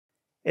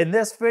In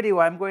this video,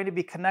 I'm going to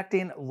be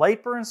connecting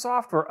Lightburn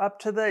software up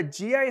to the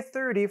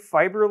GI30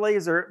 fiber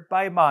laser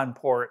by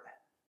Monport.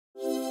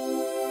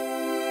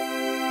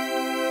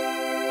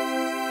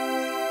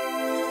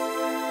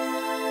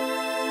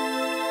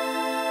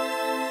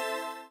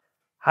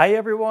 Hi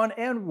everyone,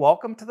 and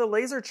welcome to the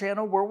Laser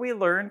channel where we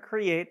learn,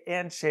 create,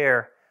 and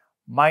share.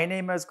 My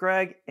name is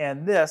Greg,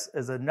 and this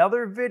is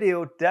another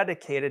video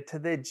dedicated to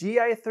the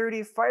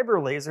GI30 fiber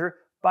laser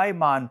by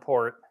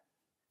Monport.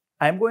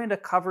 I'm going to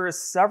cover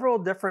several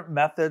different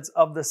methods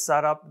of the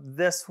setup.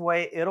 This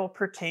way it'll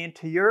pertain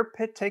to your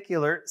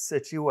particular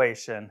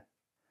situation.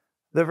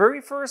 The very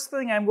first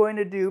thing I'm going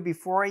to do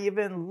before I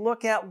even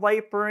look at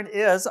Lightburn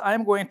is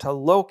I'm going to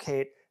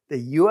locate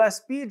the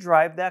USB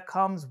drive that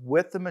comes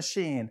with the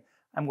machine.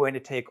 I'm going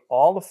to take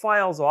all the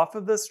files off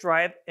of this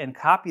drive and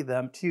copy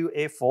them to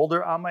a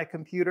folder on my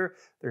computer.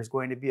 There's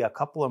going to be a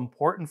couple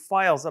important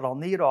files that I'll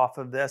need off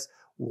of this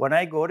when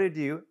I go to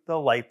do the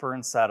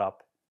Lightburn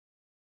setup.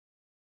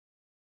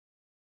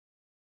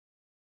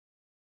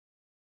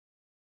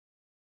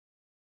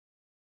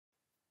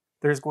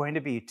 There's going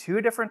to be two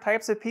different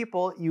types of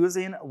people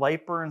using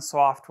Lightburn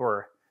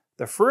software.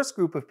 The first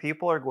group of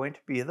people are going to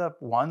be the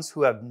ones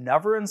who have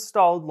never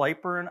installed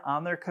Lightburn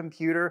on their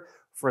computer.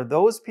 For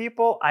those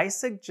people, I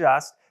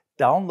suggest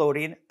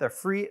downloading the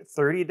free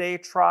 30-day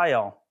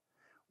trial.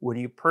 When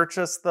you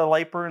purchase the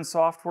Lightburn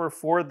software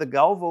for the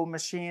Galvo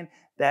machine,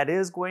 that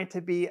is going to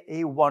be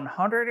a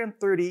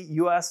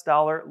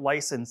 $130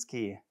 license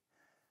key.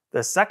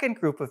 The second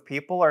group of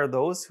people are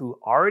those who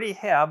already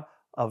have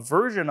a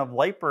version of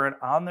Lightburn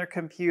on their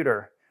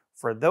computer.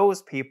 For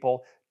those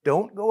people,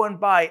 don't go and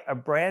buy a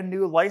brand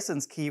new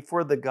license key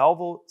for the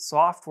Galvo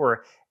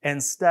software.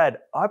 Instead,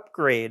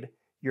 upgrade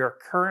your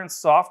current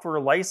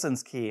software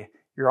license key.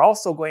 You're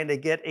also going to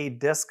get a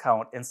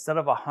discount. Instead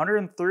of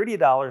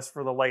 $130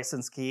 for the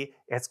license key,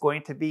 it's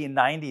going to be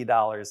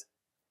 $90.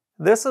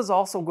 This is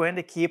also going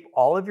to keep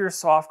all of your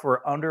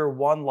software under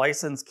one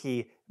license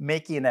key,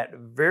 making it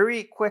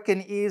very quick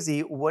and easy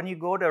when you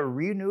go to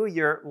renew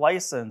your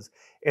license.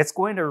 It's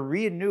going to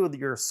renew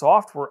your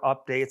software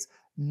updates,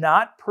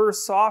 not per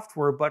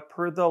software, but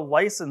per the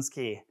license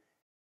key.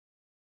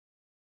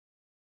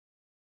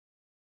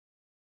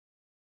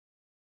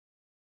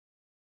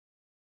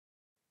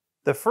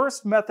 The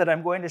first method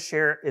I'm going to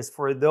share is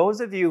for those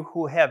of you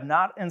who have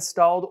not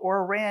installed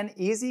or ran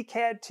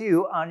Ezcad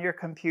 2 on your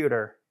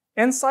computer.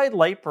 Inside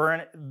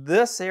Lightburn,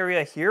 this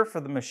area here for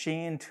the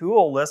machine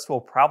tool list will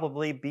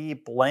probably be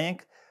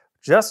blank.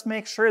 Just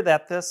make sure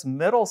that this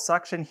middle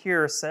section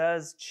here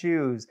says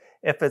choose.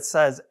 If it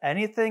says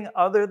anything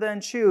other than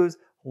choose,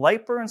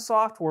 Lightburn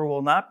software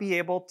will not be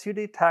able to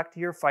detect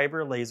your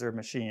fiber laser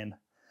machine.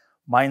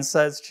 Mine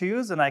says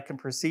choose, and I can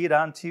proceed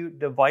on to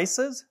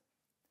devices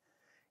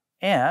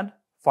and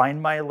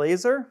find my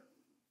laser.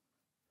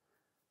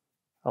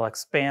 I'll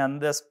expand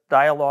this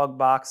dialog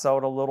box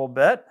out a little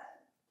bit,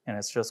 and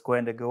it's just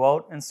going to go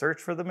out and search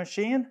for the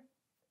machine.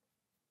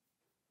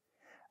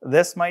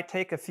 This might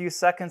take a few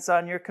seconds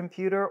on your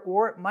computer,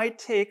 or it might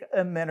take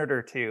a minute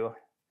or two.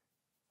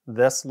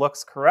 This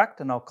looks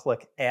correct, and I'll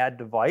click Add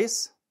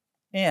Device.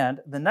 And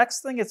the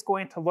next thing it's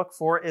going to look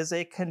for is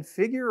a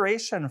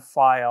configuration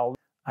file.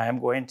 I'm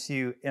going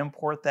to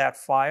import that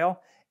file,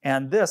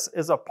 and this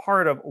is a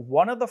part of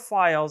one of the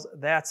files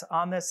that's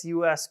on this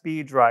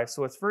USB drive,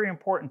 so it's very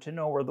important to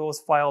know where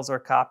those files are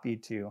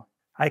copied to.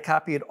 I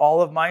copied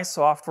all of my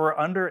software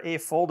under a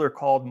folder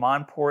called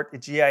Monport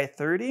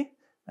GI30.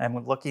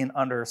 I'm looking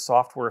under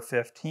Software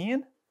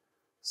 15,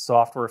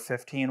 Software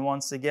 15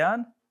 once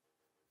again,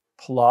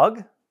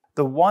 Plug.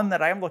 The one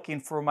that I'm looking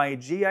for my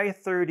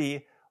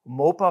GI30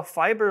 MOPA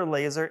fiber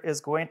laser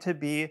is going to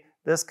be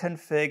this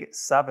config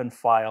 7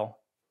 file.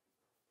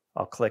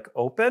 I'll click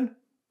Open.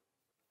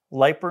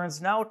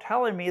 Lightburn's now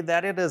telling me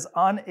that it is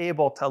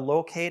unable to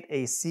locate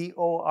a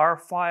COR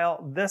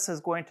file. This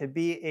is going to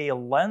be a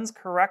lens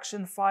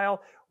correction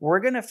file.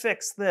 We're going to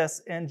fix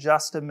this in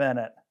just a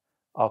minute.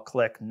 I'll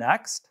click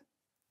Next.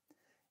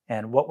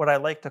 And what would I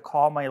like to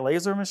call my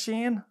laser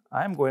machine?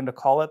 I'm going to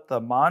call it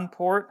the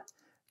Monport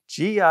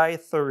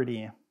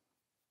GI30.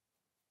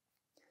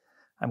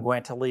 I'm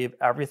going to leave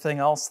everything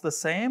else the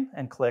same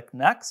and click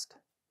Next.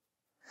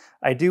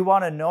 I do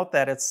want to note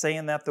that it's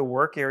saying that the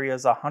work area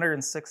is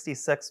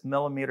 166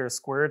 millimeters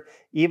squared.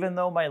 Even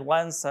though my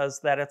lens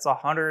says that it's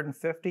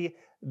 150,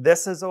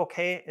 this is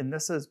okay and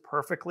this is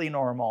perfectly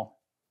normal.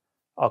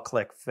 I'll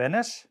click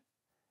Finish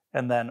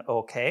and then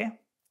OK.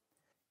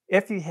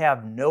 If you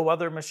have no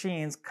other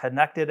machines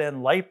connected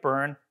in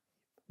Lightburn,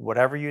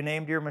 whatever you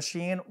named your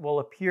machine will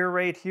appear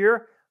right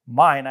here.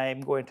 Mine,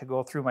 I'm going to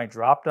go through my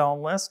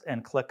drop-down list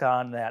and click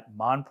on that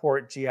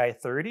Monport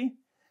GI30,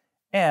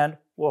 and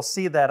we'll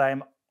see that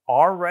I'm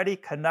already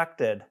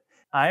connected.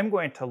 I'm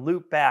going to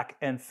loop back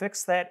and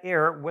fix that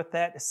error with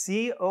that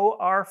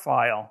COR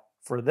file.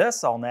 For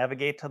this, I'll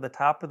navigate to the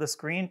top of the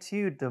screen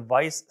to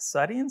Device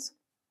Settings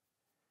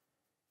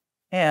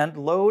and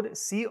load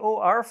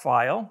COR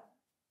file.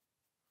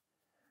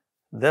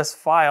 This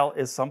file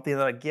is something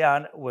that,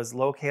 again, was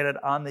located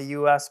on the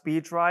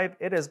USB drive.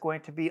 It is going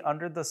to be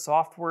under the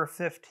Software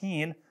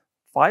 15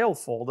 file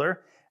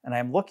folder, and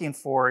I'm looking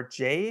for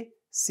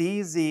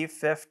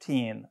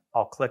JCZ15.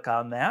 I'll click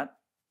on that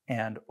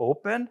and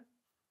open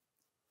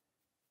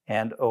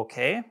and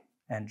OK.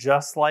 And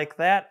just like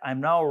that, I'm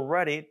now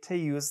ready to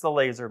use the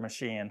laser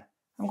machine.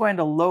 I'm going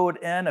to load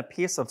in a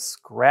piece of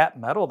scrap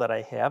metal that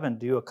I have and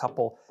do a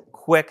couple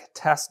quick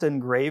test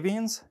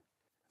engravings.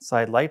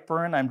 Inside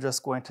Lightburn, I'm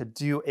just going to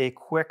do a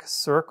quick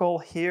circle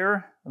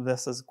here.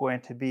 This is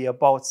going to be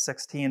about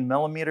 16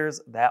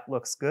 millimeters. That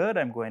looks good.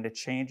 I'm going to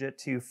change it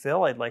to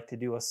fill. I'd like to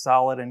do a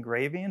solid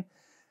engraving.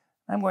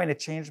 I'm going to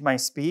change my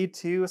speed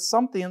to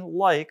something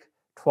like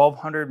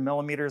 1200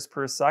 millimeters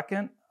per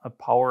second, a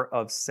power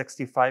of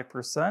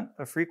 65%,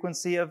 a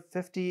frequency of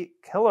 50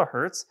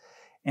 kilohertz,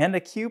 and a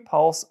Q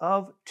pulse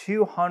of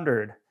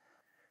 200.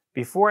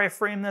 Before I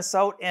frame this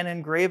out and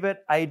engrave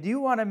it, I do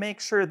want to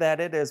make sure that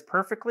it is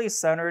perfectly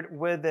centered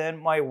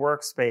within my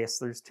workspace.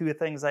 There's two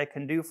things I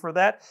can do for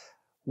that.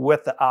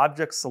 With the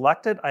object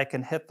selected, I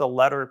can hit the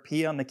letter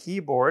P on the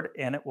keyboard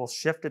and it will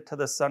shift it to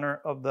the center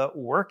of the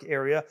work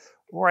area,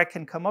 or I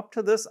can come up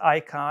to this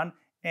icon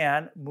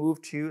and move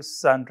to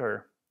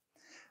center.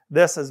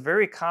 This is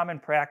very common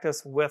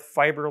practice with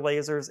fiber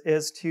lasers,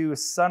 is to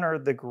center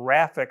the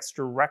graphics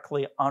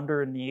directly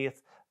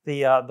underneath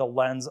the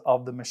lens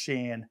of the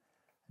machine.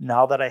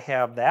 Now that I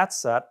have that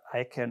set,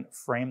 I can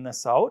frame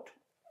this out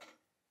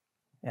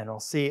and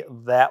we'll see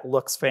that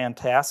looks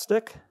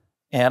fantastic.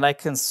 And I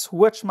can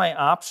switch my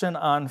option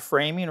on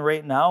framing.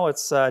 Right now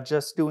it's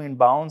just doing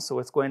bounds, so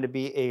it's going to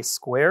be a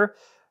square.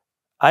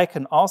 I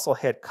can also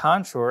hit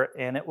contour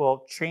and it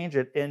will change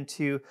it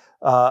into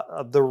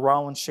the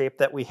round shape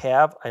that we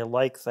have. I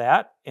like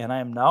that, and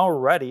I'm now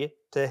ready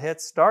to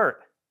hit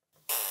start.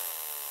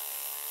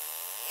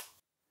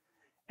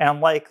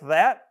 And like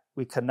that,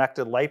 we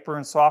connected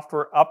Lightburn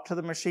software up to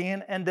the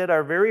machine and did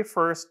our very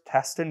first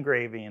test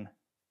engraving.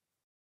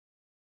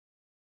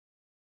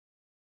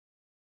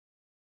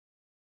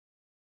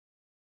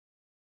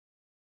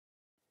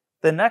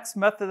 The next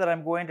method that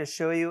I'm going to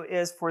show you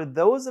is for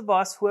those of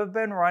us who have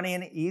been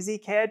running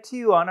Ezcad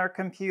 2 on our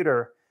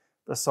computer.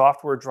 The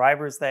software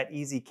drivers that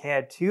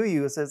Ezcad 2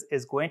 uses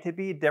is going to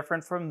be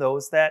different from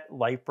those that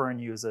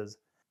Lightburn uses.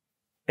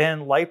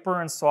 In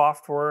Lightburn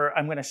software,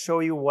 I'm going to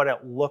show you what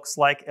it looks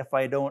like if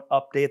I don't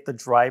update the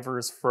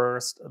drivers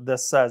first.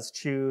 This says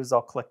choose.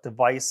 I'll click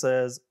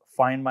devices,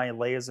 find my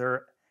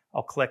laser.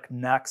 I'll click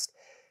next.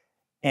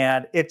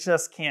 And it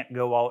just can't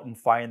go out and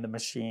find the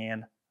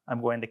machine. I'm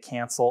going to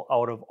cancel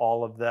out of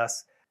all of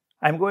this.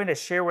 I'm going to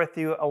share with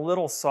you a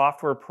little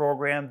software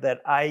program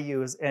that I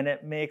use, and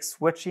it makes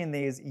switching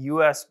these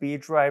USB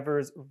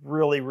drivers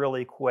really,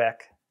 really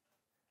quick.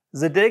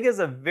 Zadig is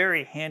a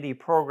very handy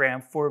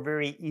program for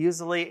very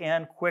easily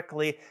and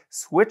quickly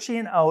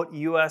switching out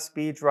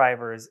USB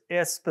drivers.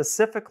 It's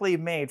specifically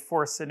made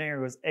for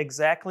scenarios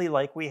exactly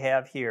like we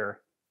have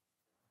here.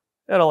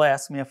 It'll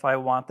ask me if I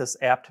want this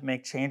app to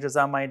make changes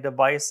on my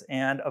device,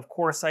 and of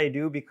course I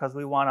do because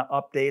we want to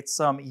update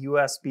some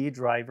USB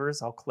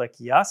drivers. I'll click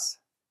yes.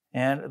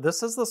 And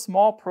this is the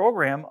small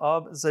program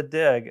of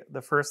Zadig.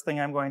 The first thing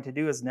I'm going to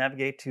do is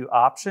navigate to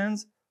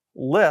Options,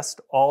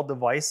 List All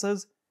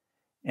Devices,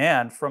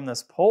 and from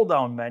this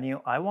pull-down menu,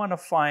 I want to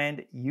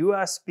find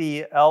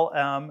USB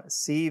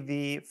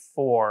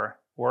LMCV4,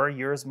 or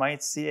yours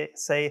might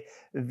say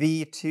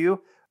V2.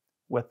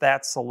 With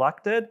that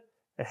selected,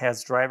 it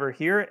has driver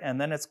here,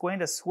 and then it's going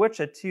to switch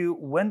it to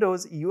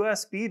Windows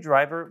USB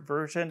driver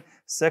version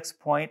 6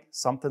 point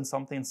something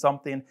something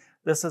something.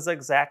 This is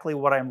exactly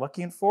what I'm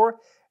looking for,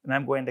 and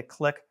I'm going to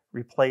click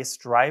Replace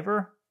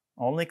Driver.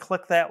 Only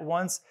click that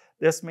once.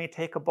 This may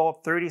take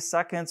about 30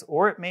 seconds,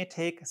 or it may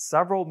take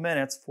several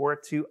minutes for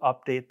it to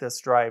update this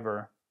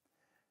driver.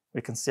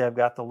 We can see I've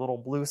got the little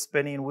blue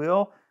spinning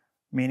wheel,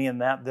 meaning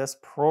that this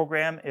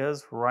program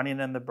is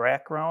running in the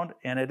background,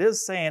 and it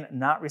is saying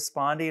not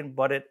responding,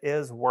 but it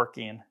is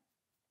working.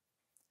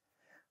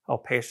 I'll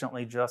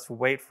patiently just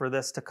wait for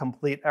this to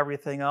complete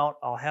everything out.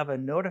 I'll have a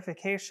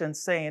notification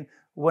saying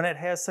when it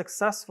has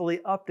successfully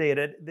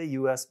updated the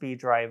USB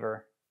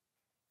driver.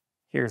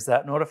 Here's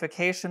that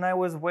notification I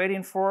was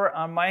waiting for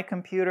on my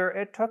computer.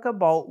 It took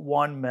about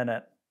 1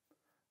 minute.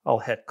 I'll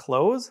hit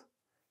close,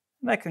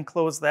 and I can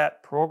close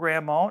that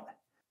program out.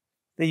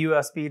 The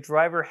USB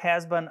driver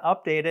has been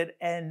updated,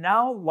 and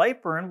now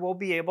Lightburn will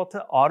be able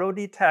to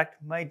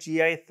auto-detect my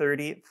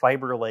GI30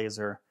 fiber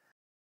laser.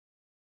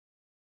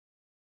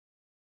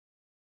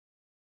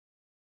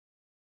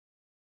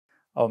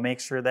 I'll make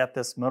sure that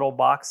this middle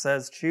box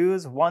says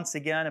choose. Once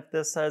again, if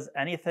this says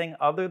anything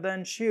other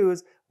than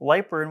choose,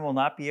 Lightburn will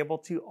not be able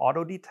to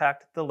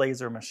auto-detect the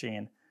laser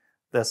machine.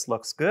 This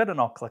looks good, and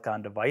I'll click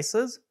on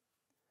Devices,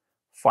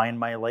 find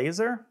my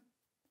laser.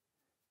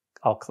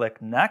 I'll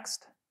click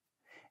Next.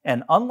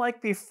 And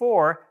unlike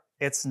before,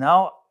 it's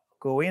now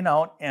going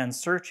out and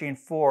searching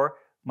for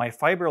my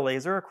fiber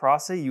laser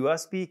across a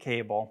USB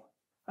cable.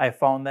 I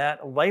found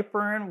that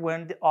Lightburn,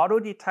 when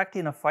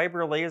auto-detecting a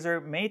fiber laser,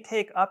 may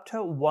take up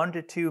to 1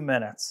 to 2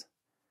 minutes.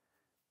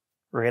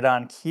 Right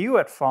on cue,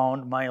 it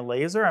found my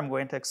laser. I'm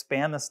going to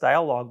expand this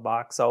dialog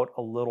box out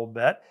a little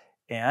bit.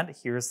 And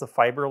here's the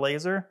fiber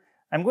laser.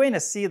 I'm going to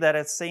see that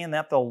it's saying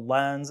that the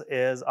lens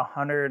is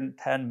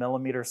 110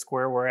 millimeters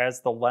square,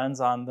 whereas the lens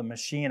on the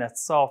machine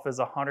itself is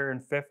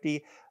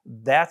 150.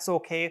 That's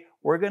okay.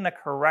 We're going to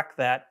correct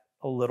that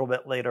a little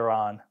bit later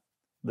on.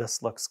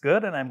 This looks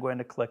good, and I'm going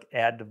to click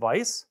Add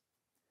Device.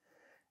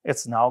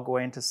 It's now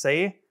going to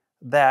say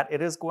that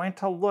it is going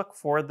to look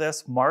for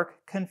this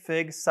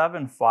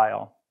markconfig7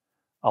 file.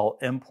 I'll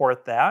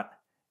import that.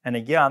 And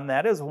again,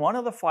 that is one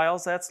of the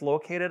files that's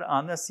located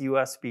on this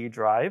USB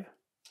drive.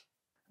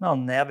 And I'll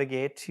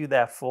navigate to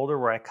that folder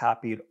where I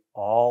copied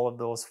all of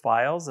those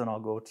files, and I'll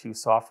go to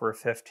Software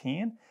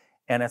 15.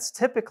 And it's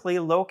typically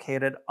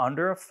located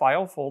under a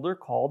file folder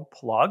called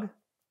Plug.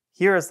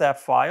 Here is that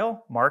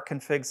file,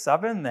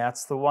 markconfig7.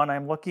 That's the one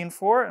I'm looking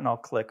for, and I'll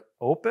click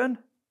Open.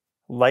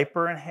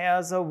 Lightburn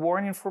has a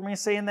warning for me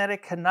saying that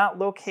it cannot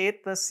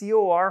locate the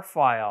COR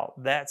file.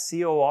 That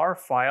COR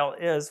file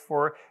is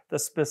for the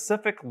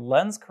specific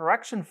lens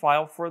correction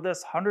file for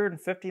this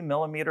 150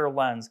 millimeter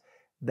lens.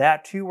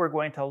 That too we're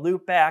going to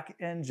loop back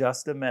in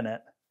just a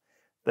minute.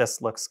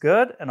 This looks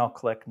good, and I'll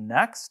click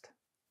Next.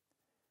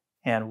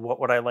 And what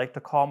would I like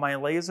to call my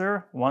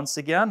laser? Once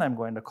again, I'm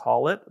going to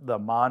call it the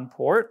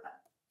Monport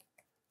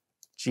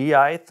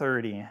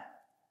GI30.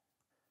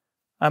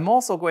 I'm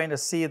also going to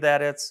see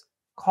that it's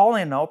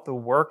calling out the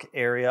work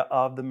area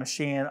of the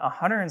machine,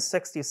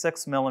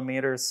 166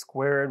 millimeters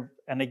squared,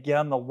 and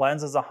again, the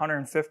lens is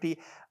 150.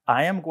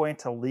 I am going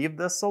to leave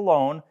this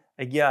alone.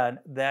 Again,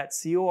 that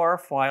COR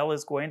file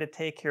is going to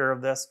take care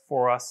of this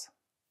for us.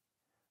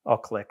 I'll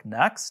click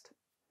Next,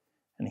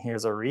 and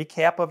here's a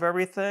recap of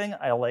everything.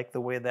 I like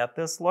the way that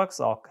this looks.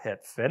 I'll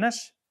hit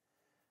Finish.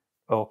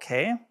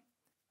 Okay.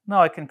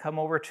 Now I can come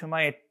over to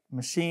my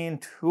machine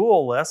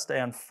tool list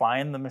and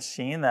find the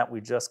machine that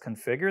we just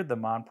configured, the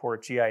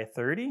Monport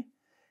GI30,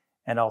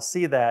 and I'll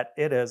see that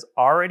it is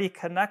already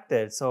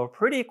connected. So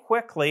pretty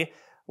quickly,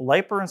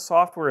 Lightburn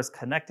software is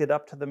connected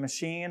up to the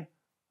machine.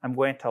 I'm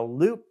going to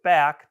loop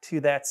back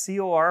to that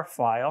COR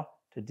file.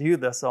 To do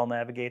this, I'll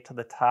navigate to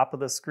the top of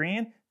the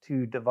screen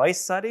to Device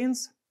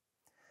Settings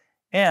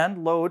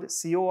and load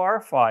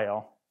COR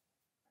file.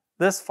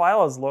 This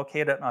file is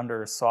located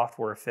under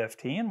Software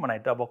 15. When I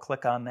double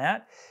click on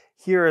that,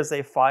 here is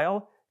a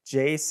file,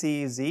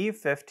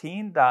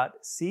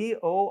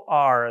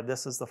 jcz15.cor.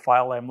 This is the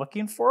file I'm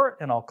looking for,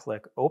 and I'll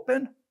click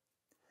Open.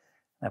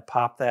 I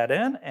pop that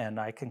in, and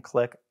I can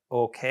click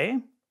OK.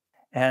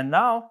 And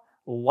now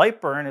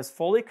Lightburn is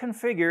fully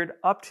configured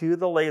up to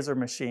the laser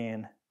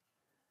machine.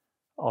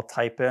 I'll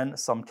type in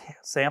some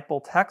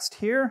sample text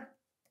here.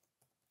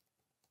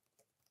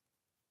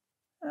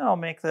 And I'll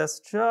make this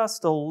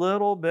just a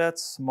little bit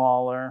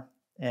smaller.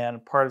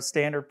 And part of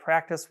standard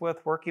practice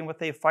with working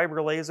with a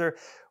fiber laser,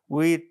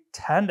 we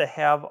tend to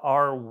have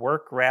our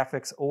work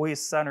graphics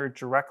always centered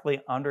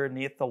directly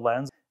underneath the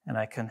lens. And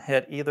I can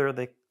hit either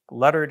the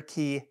lettered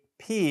key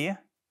P,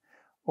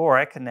 or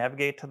I can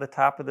navigate to the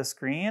top of the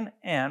screen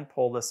and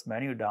pull this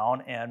menu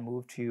down and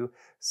move to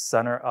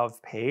center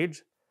of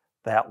page.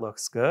 That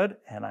looks good,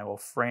 and I will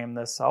frame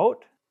this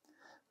out.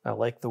 I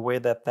like the way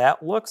that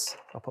that looks.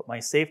 I'll put my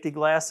safety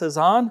glasses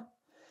on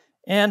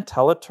and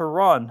tell it to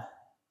run.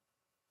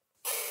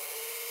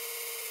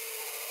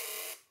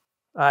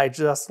 I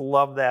just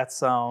love that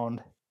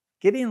sound.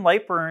 Getting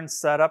Lightburn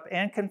set up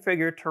and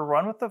configured to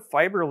run with the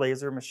fiber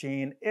laser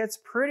machine, it's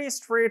pretty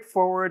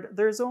straightforward.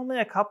 There's only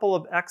a couple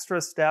of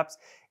extra steps,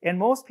 and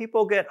most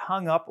people get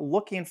hung up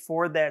looking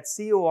for that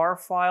COR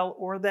file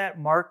or that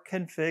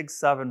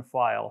markconfig7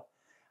 file.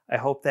 I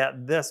hope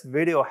that this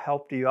video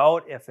helped you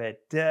out. If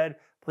it did,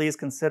 please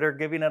consider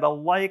giving it a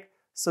like,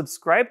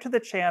 subscribe to the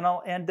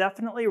channel, and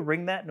definitely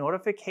ring that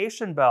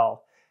notification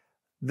bell.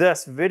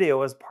 This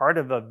video is part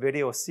of a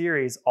video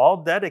series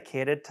all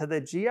dedicated to the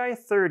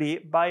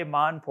GI30 by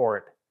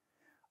Monport.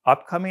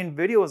 Upcoming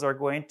videos are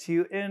going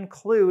to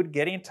include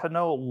getting to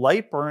know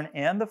Lightburn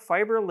and the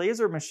fiber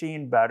laser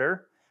machine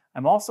better.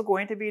 I'm also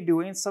going to be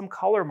doing some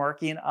color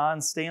marking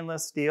on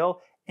stainless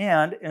steel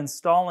and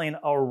installing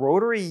a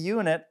rotary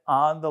unit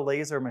on the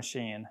laser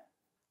machine.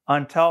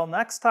 Until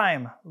next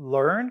time,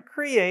 learn,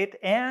 create,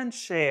 and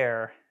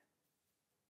share.